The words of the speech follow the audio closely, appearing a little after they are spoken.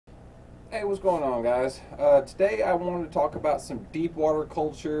Hey, what's going on, guys? Today I wanted to talk about some deep water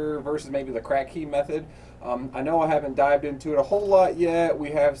culture versus maybe the Kratky method. I know I haven't dived into it a whole lot yet.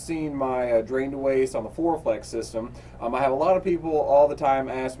 We have seen my drain to waste on the Flex system. I have a lot of people all the time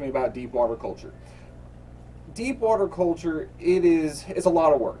ask me about deep water culture. Deep water culture, it's a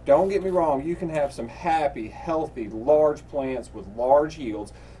lot of work. Don't get me wrong, you can have some happy, healthy, large plants with large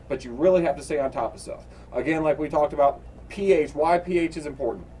yields, but you really have to stay on top of stuff. Again, like we talked about, pH, why pH is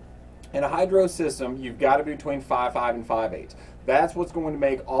important. In a hydro system, you've got to be between 5.5 and 5.8. That's what's going to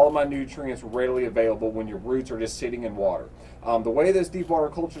make all of my nutrients readily available when your roots are just sitting in water. The way this deep water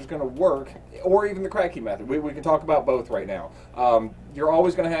culture is going to work, or even the Kratky method, we can talk about both right now. You're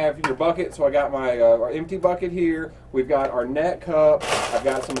always going to have your bucket, so I got my our empty bucket here. We've got our net cup. I've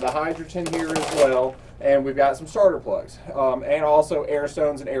got some of the hydrogen here as well, and we've got some starter plugs, and also air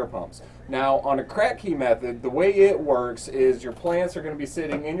stones and air pumps. Now, on a Kratky method, the way it works is your plants are going to be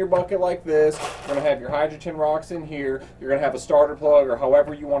sitting in your bucket like this. You're going to have your hydrogen rocks in here. You're going to have a starter plug, or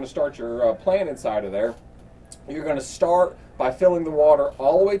however you want to start your plant inside of there. You're going to start by filling the water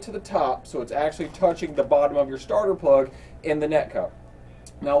all the way to the top, so it's actually touching the bottom of your starter plug in the net cup.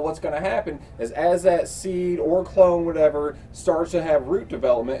 Now what's going to happen is as that seed or clone, whatever, starts to have root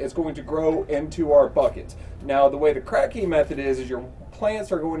development, it's going to grow into our bucket. Now the way the Kratky method is your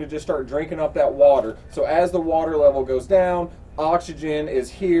plants are going to just start drinking up that water. So as the water level goes down, oxygen is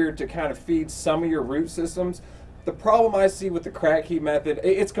here to kind of feed some of your root systems. The problem I see with the Kratky method,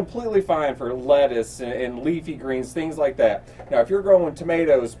 it's completely fine for lettuce and leafy greens, things like that. Now, if you're growing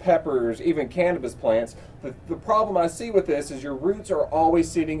tomatoes, peppers, even cannabis plants, the problem I see with this is your roots are always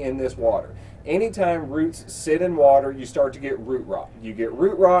sitting in this water. Anytime roots sit in water, you start to get root rot. You get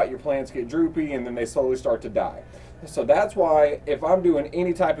root rot, your plants get droopy, and then they slowly start to die. So that's why if I'm doing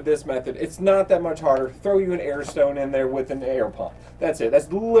any type of this method, it's not that much harder. Throw you an air stone in there with an air pump. That's it.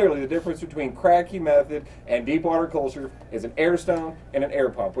 That's literally the difference between Kratky method and deep water culture is an air stone and an air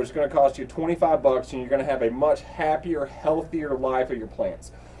pump, which is going to cost you 25 bucks, and you're going to have a much happier, healthier life of your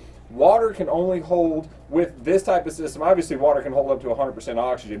plants. Water can only hold, with this type of system, obviously water can hold up to 100%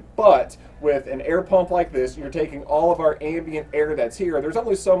 oxygen, but with an air pump like this, you're taking all of our ambient air that's here. There's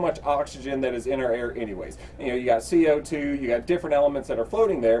only so much oxygen that is in our air anyways. You know, you got CO2, you got different elements that are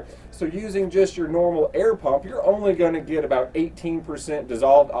floating there. So using just your normal air pump, you're only going to get about 18%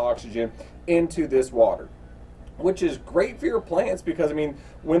 dissolved oxygen into this water, which is great for your plants because, I mean,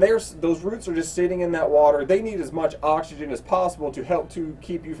 when those roots are just sitting in that water, they need as much oxygen as possible to help to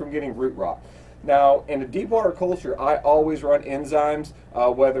keep you from getting root rot. Now, in a deep water culture, I always run enzymes,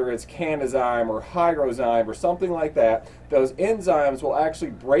 whether it's Canozyme or Hydrozyme or something like that. Those enzymes will actually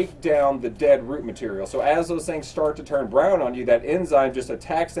break down the dead root material. So as those things start to turn brown on you, that enzyme just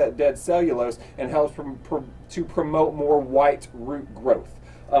attacks that dead cellulose and helps to promote more white root growth.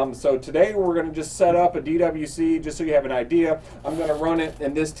 So today we're going to just set up a DWC just so you have an idea. I'm going to run it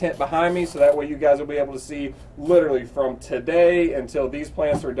in this tent behind me so that way you guys will be able to see literally from today until these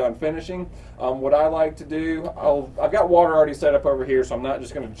plants are done finishing. What I like to do, I've got water already set up over here, so I'm not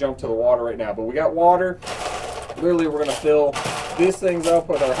just going to jump to the water right now, but we got water. Literally we're going to fill these things up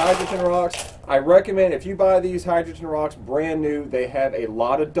with our hydrogen rocks. I recommend if you buy these hydrogen rocks brand new, they have a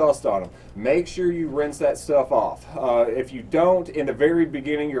lot of dust on them. Make sure you rinse that stuff off. If you don't, in the very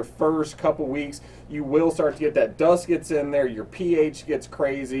beginning, your first couple weeks, you will start to get that dust gets in there, your pH gets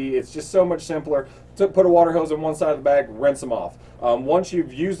crazy. It's just so much simpler to put a water hose on one side of the bag, rinse them off. Once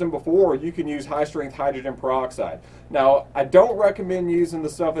you've used them before, you can use high strength hydrogen peroxide. Now, I don't recommend using the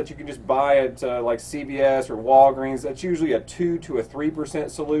stuff that you can just buy at like CVS or Walgreens. That's usually a 2 to a 3%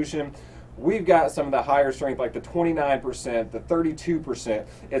 solution. We've got some of the higher strength, like the 29%, the 32%.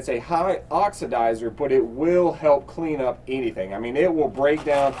 It's a high oxidizer, but it will help clean up anything. I mean, it will break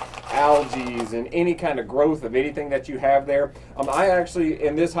down algae and any kind of growth of anything that you have there. I actually,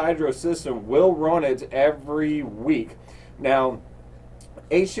 in this hydro system, will run it every week. Now,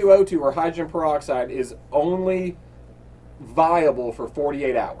 H2O2 or hydrogen peroxide is only viable for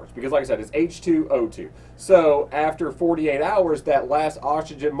 48 hours because, like I said, it's H2O2. So after 48 hours, that last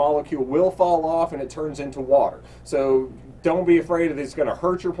oxygen molecule will fall off and it turns into water. So don't be afraid that it's going to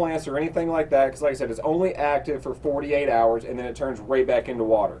hurt your plants or anything like that because, like I said, it's only active for 48 hours and then it turns right back into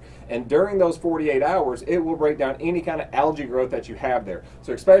water. And during those 48 hours, it will break down any kind of algae growth that you have there.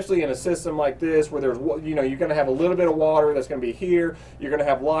 So especially in a system like this where there's, you know, you're going to have a little bit of water that's going to be here, you're going to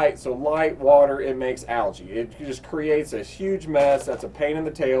have light. So light, water, it makes algae. It just creates a huge mess. That's a pain in the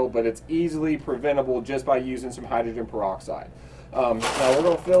tail, but it's easily preventable just by using some hydrogen peroxide. Now we're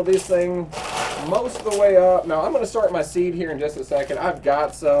going to fill this thing most of the way up. Now I'm going to start my seed here in just a second. I've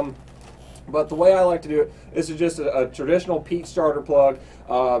got some But the way I like to do it, this is just a traditional peat starter plug,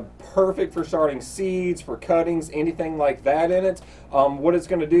 perfect for starting seeds, for cuttings, anything like that in it. What it's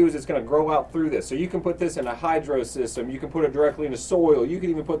going to do is it's going to grow out through this. So you can put this in a hydro system, you can put it directly into soil, you can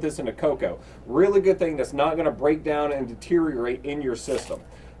even put this into cocoa. Really good thing that's not going to break down and deteriorate in your system.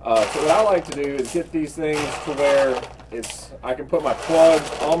 So what I like to do is get these things to where I can put my plugs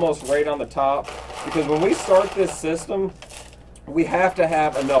almost right on the top, because when we start this system, we have to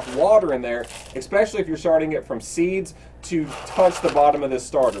have enough water in there, especially if you're starting it from seeds, to touch the bottom of this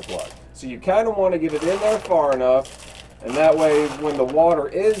starter plug. So you kind of want to get it in there far enough, and that way when the water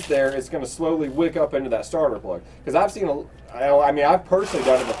is there, it's going to slowly wick up into that starter plug. Because I've seen, I've personally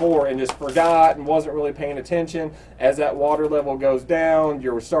done it before and just forgot and wasn't really paying attention. As that water level goes down,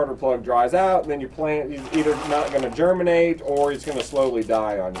 your starter plug dries out, and then your plant is either not going to germinate or it's going to slowly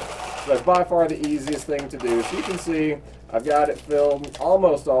die on you. So that's by far the easiest thing to do. So you can see I've got it filled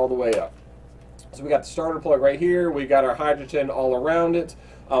almost all the way up. So we got the starter plug right here. We got our hydrogen all around it.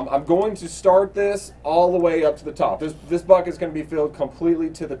 I'm going to start this all the way up to the top. This bucket is going to be filled completely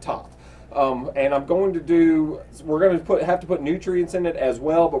to the top. And I'm going to do, we're going to have to put nutrients in it as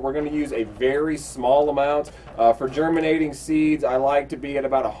well, but we're going to use a very small amount. For germinating seeds, I like to be at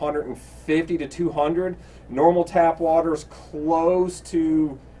about 150 to 200. Normal tap water is close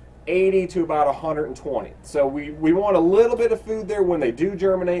to 80 to about 120. So we want a little bit of food there when they do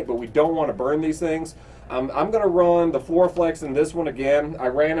germinate, but we don't want to burn these things. I'm going to run the Floraflex in this one again. I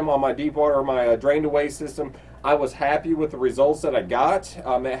ran them on my deep water, my drained away system. I was happy with the results that I got.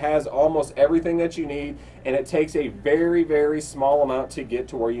 It has almost everything that you need, and it takes a very, very small amount to get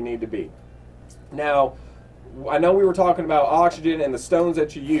to where you need to be. Now, I know we were talking about oxygen and the stones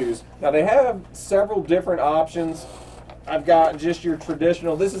that you use. Now, they have several different options. I've got just your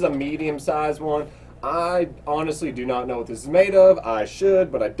traditional, this is a medium-sized one. I honestly do not know what this is made of. I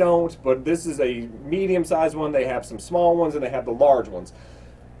should, but I don't. But this is a medium-sized one. They have some small ones and they have the large ones.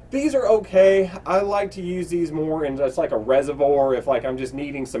 These are okay. I like to use these more in just like a reservoir if like I'm just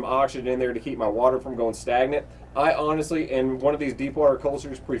needing some oxygen in there to keep my water from going stagnant. I honestly, in one of these deep water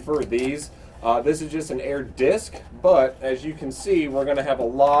cultures, prefer these. This is just an air disc, but as you can see, we're going to have a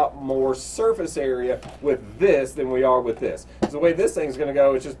lot more surface area with this than we are with this. So the way this thing's going to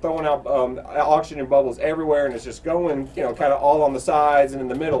go is just throwing out oxygen bubbles everywhere, and it's just going, you know, kind of all on the sides and in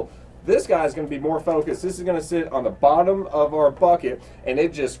the middle. This guy is going to be more focused. This is going to sit on the bottom of our bucket, and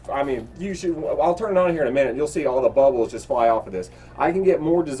it just, I mean, you should, I'll turn it on here in a minute. You'll see all the bubbles just fly off of this. I can get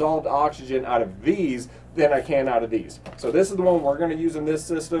more dissolved oxygen out of these than I can out of these. So this is the one we're going to use in this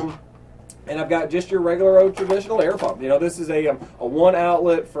system. And I've got just your regular old traditional air pump. You know, this is a one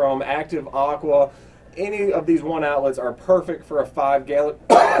outlet from Active Aqua. Any of these one outlets are perfect for a 5-gallon,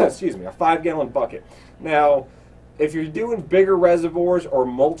 excuse me, a 5-gallon bucket. Now, if you're doing bigger reservoirs or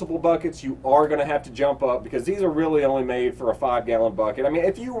multiple buckets, you are going to have to jump up because these are really only made for a 5-gallon bucket. I mean,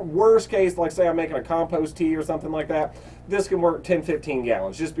 if you, worst case, like say I'm making a compost tea or something like that, this can work 10, 15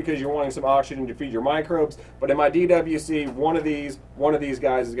 gallons just because you're wanting some oxygen to feed your microbes. But in my DWC, one of these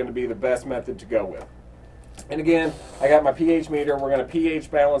guys is going to be the best method to go with. And again, I got my pH meter. We're going to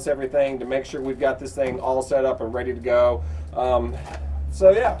pH balance everything to make sure we've got this thing all set up and ready to go. So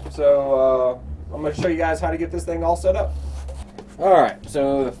yeah, I'm going to show you guys how to get this thing all set up. All right,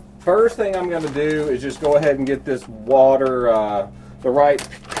 so the first thing I'm going to do is just go ahead and get this water the right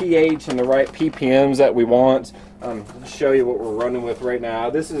pH and the right ppms that we want. Show you what we're running with right now.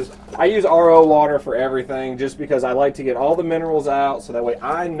 I use RO water for everything just because I like to get all the minerals out so that way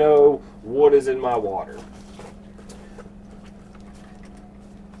I know what is in my water.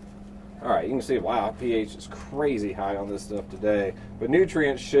 All right, you can see, wow, pH is crazy high on this stuff today. But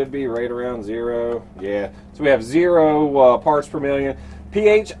nutrients should be right around 0. Yeah, so we have 0 parts per million.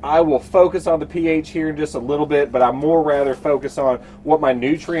 pH, I will focus on the pH here in just a little bit, but I'm more rather focused on what my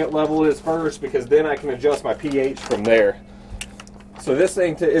nutrient level is first because then I can adjust my pH from there. So this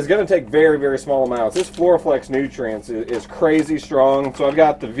thing is going to take very, very small amounts. This Floraflex Nutrients is crazy strong. So I've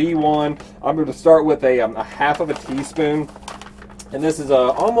got the V1. I'm going to start with a half of a teaspoon. And this is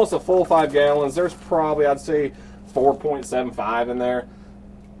almost a full 5 gallons. There's probably, I'd say, 4.75 in there.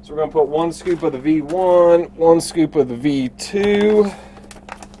 So we're going to put 1 scoop of the V1, 1 scoop of the V2.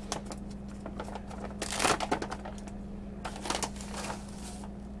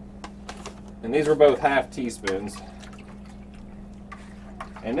 And these are both half teaspoons.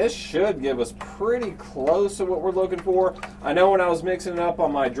 And this should give us pretty close to what we're looking for. I know when I was mixing it up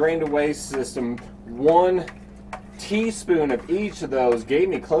on my drained away system, 1 teaspoon of each of those gave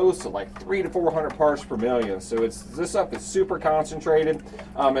me close to like 300 to 400 parts per million. So this stuff is super concentrated.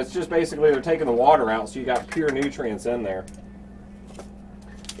 It's just basically they're taking the water out, so you got pure nutrients in there.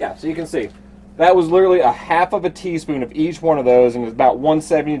 Yeah, so you can see That was literally a half of a teaspoon of each one of those, and it's about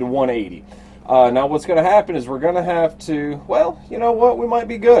 170 to 180. Now what's going to happen is we're going to have to, well, you know what, we might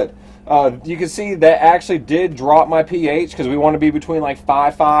be good. You can see that actually did drop my pH because we want to be between like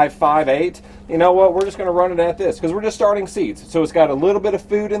 5.5, 5.8. You know what, we're just going to run it at this because we're just starting seeds. So it's got a little bit of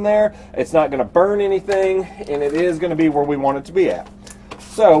food in there. It's not going to burn anything, and it is going to be where we want it to be at.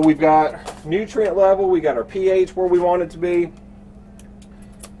 So we've got nutrient level, we got our pH where we want it to be.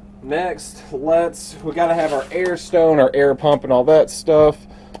 Next, we got to have our air stone, our air pump, and all that stuff.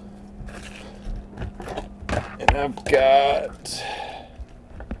 And I've got,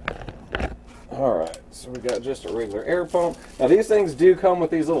 all right, so we got just a regular air pump. Now these things do come with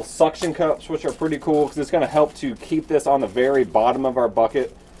these little suction cups, which are pretty cool because it's going to help to keep this on the very bottom of our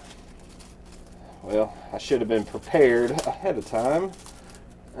bucket. Well, I should have been prepared ahead of time.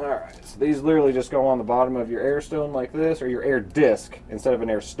 All right, so these literally just go on the bottom of your air stone like this, or your air disc instead of an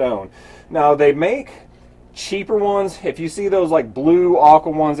air stone. Now they make cheaper ones. If you see those like blue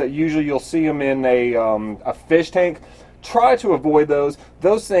aqua ones that usually you'll see them in a fish tank, try to avoid those.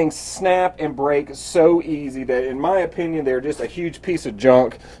 Those things snap and break so easy that, in my opinion, they're just a huge piece of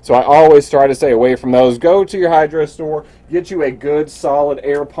junk. So I always try to stay away from those. Go to your hydro store, get you a good solid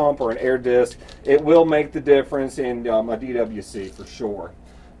air pump or an air disc. It will make the difference in a DWC for sure.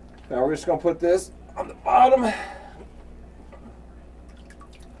 Now we're just going to put this on the bottom.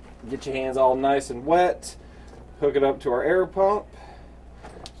 Get your hands all nice and wet. Hook it up to our air pump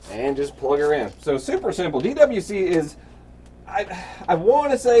and just plug her in. So super simple. DWC is, I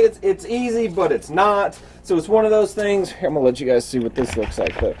want to say it's easy, but it's not. So it's one of those things. Here, I'm going to let you guys see what this looks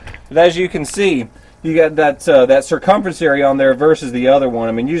like. But as you can see, you got that circumference area on there versus the other one.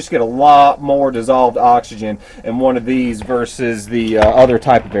 I mean, you just get a lot more dissolved oxygen in one of these versus the other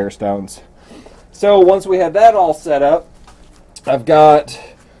type of air stones. So once we have that all set up, I've got,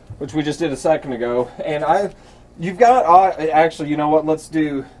 which we just did a second ago, and you've got, actually, you know what, let's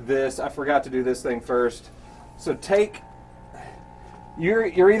do this. I forgot to do this thing first. So you're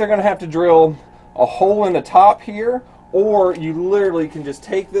either going to have to drill a hole in the top here, or you literally can just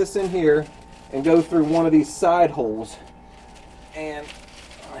take this in here and go through one of these side holes, and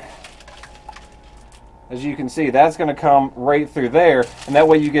as you can see, that's going to come right through there, and that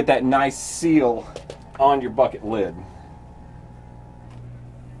way you get that nice seal on your bucket lid.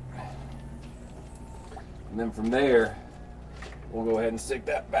 And then from there, we'll go ahead and stick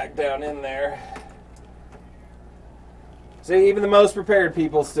that back down in there. See, even the most prepared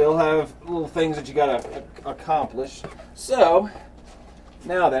people still have little things that you got to accomplish. So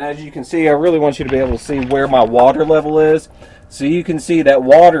now then, as you can see, I really want you to be able to see where my water level is. So you can see that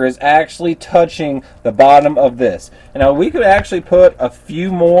water is actually touching the bottom of this. And now we could actually put a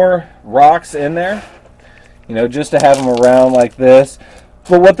few more rocks in there, you know, just to have them around like this.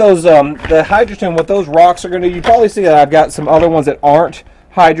 But what those, the hydrogen, what those rocks are going to do, you probably see that I've got some other ones that aren't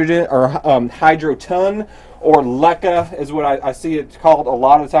hydrogen or hydroton, or leca is what I see it called a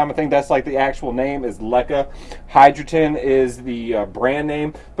lot of the time. I think that's like the actual name is leca. Hydroton is the brand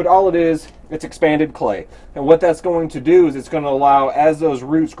name, but all it is, it's expanded clay. And what that's going to do is it's going to allow, as those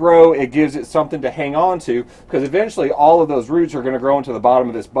roots grow, it gives it something to hang on to, because eventually all of those roots are going to grow into the bottom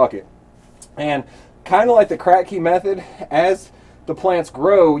of this bucket. And kind of like the Kratky method, as the plants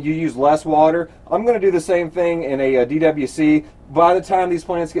grow, you use less water. I'm going to do the same thing in a DWC. By the time these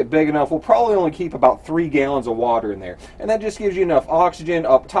plants get big enough, we'll probably only keep about 3 gallons of water in there. And that just gives you enough oxygen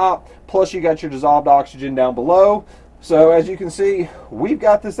up top, plus you got your dissolved oxygen down below. So as you can see, we've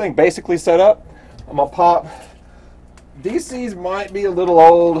got this thing basically set up. I'm going to pop. These seeds might be a little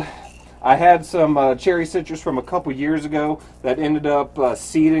old. I had some cherry citrus from a couple years ago that ended up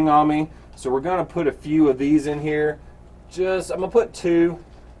seeding on me. So we're going to put a few of these in here. I'm going to put 2.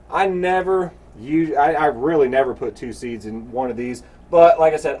 I really never put 2 seeds in one of these. But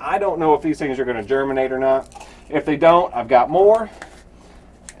like I said, I don't know if these things are going to germinate or not. If they don't, I've got more.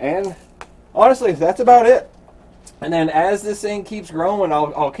 And honestly, that's about it. And then as this thing keeps growing,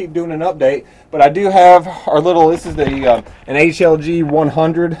 I'll keep doing an update. But I do have our little, this is an HLG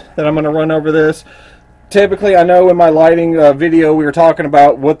 100 that I'm going to run over this. Typically, I know in my lighting video we were talking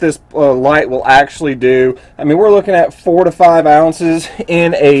about what this light will actually do. I mean, we're looking at 4 to 5 ounces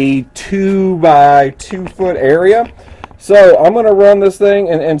in a 2 by 2 foot area. So I'm going to run this thing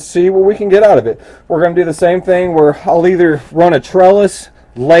and see what we can get out of it. We're going to do the same thing where I'll either run a trellis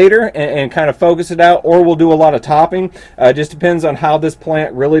later and kind of focus it out, or we'll do a lot of topping. Just depends on how this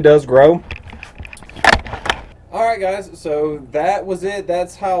plant really does grow. Alright guys, so that was it.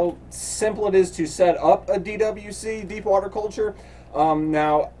 That's how simple it is to set up a DWC, deep water culture.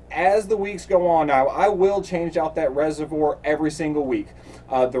 Now, as the weeks go on now, I will change out that reservoir every single week.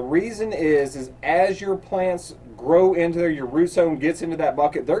 The reason is as your plants grow into there, your root zone gets into that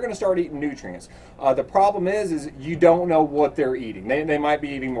bucket, they're going to start eating nutrients. The problem is you don't know what they're eating. They might be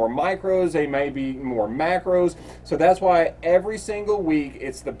eating more micros, they may be more macros. So that's why every single week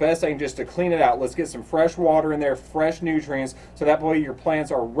it's the best thing just to clean it out. Let's get some fresh water in there, fresh nutrients, so that way your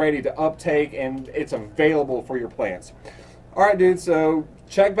plants are ready to uptake and it's available for your plants. All right, dude, so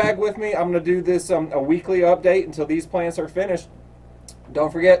check back with me. I'm going to do this a weekly update until these plants are finished. Don't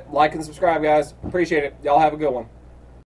forget, like and subscribe, guys. Appreciate it. Y'all have a good one.